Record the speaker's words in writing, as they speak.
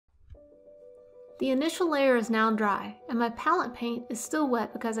The initial layer is now dry, and my palette paint is still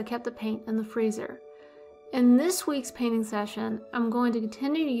wet because I kept the paint in the freezer. In this week's painting session, I'm going to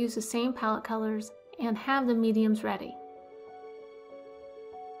continue to use the same palette colors and have the mediums ready.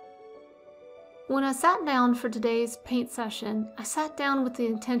 When I sat down for today's paint session, I sat down with the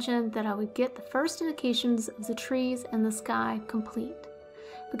intention that I would get the first indications of the trees and the sky complete.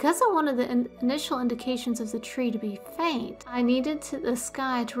 Because I wanted the initial indications of the tree to be faint, I needed the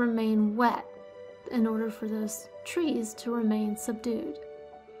sky to remain wet in order for those trees to remain subdued.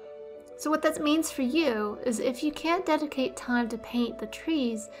 So what that means for you is if you can't dedicate time to paint the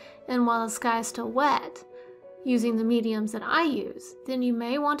trees and while the sky is still wet, using the mediums that I use, then you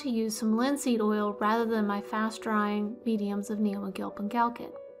may want to use some linseed oil rather than my fast drying mediums of Neo and Gilpin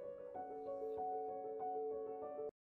Galkit.